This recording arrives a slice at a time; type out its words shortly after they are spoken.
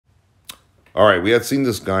All right, we had seen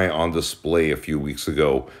this guy on display a few weeks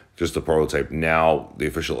ago, just a prototype. Now the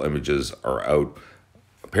official images are out.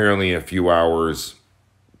 Apparently, in a few hours,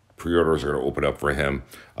 pre-orders are going to open up for him.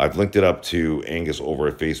 I've linked it up to Angus over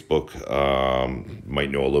at Facebook.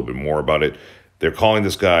 Might know a little bit more about it. They're calling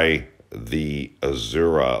this guy the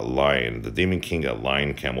Azura Lion, the Demon King at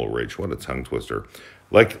Lion Camel Ridge. What a tongue twister!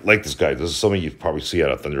 Like this guy. This is something you probably see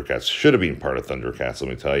out of Thundercats. Should have been part of Thundercats. Let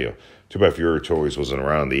me tell you. Too bad Fury Toys wasn't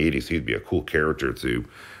around in the '80s. He'd be a cool character to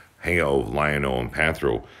hang out with Lion-O and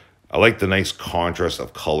Panthro. I like the nice contrast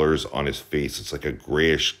of colors on his face. It's like a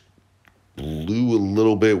grayish blue a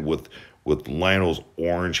little bit with Lionel's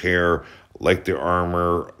orange hair. Like the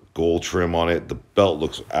armor, gold trim on it. The belt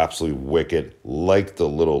looks absolutely wicked. Like the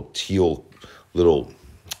little teal, little,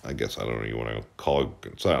 I guess I don't know what you want to call it.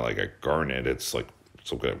 It's not like a garnet. It's like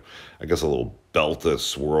some kind of, I guess, a little belt that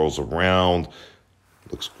swirls around.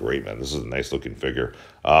 Looks great, man. This is a nice looking figure.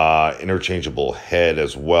 Interchangeable head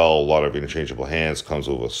as well. A lot of interchangeable hands. Comes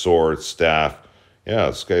with a sword, staff. Yeah,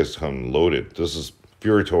 this guy's come loaded. This is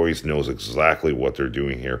Fury Toys knows exactly what they're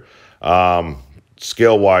doing here.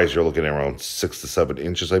 Scale wise, you're looking at around 6 to 7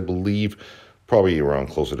 inches, I believe. Probably around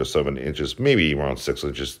closer to 7 inches, maybe around 6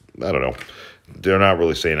 inches. I don't know. They're not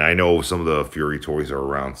really saying. I know some of the Fury Toys are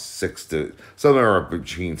around some are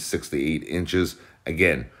between 6 to 8 inches.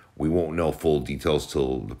 Again, we won't know full details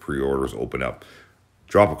till the pre-orders open up.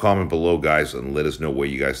 Drop a comment below, guys, and let us know what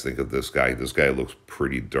you guys think of this guy. This guy looks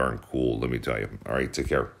pretty darn cool, let me tell you. All right, take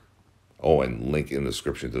care. Oh, and link in the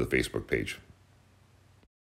description to the Facebook page.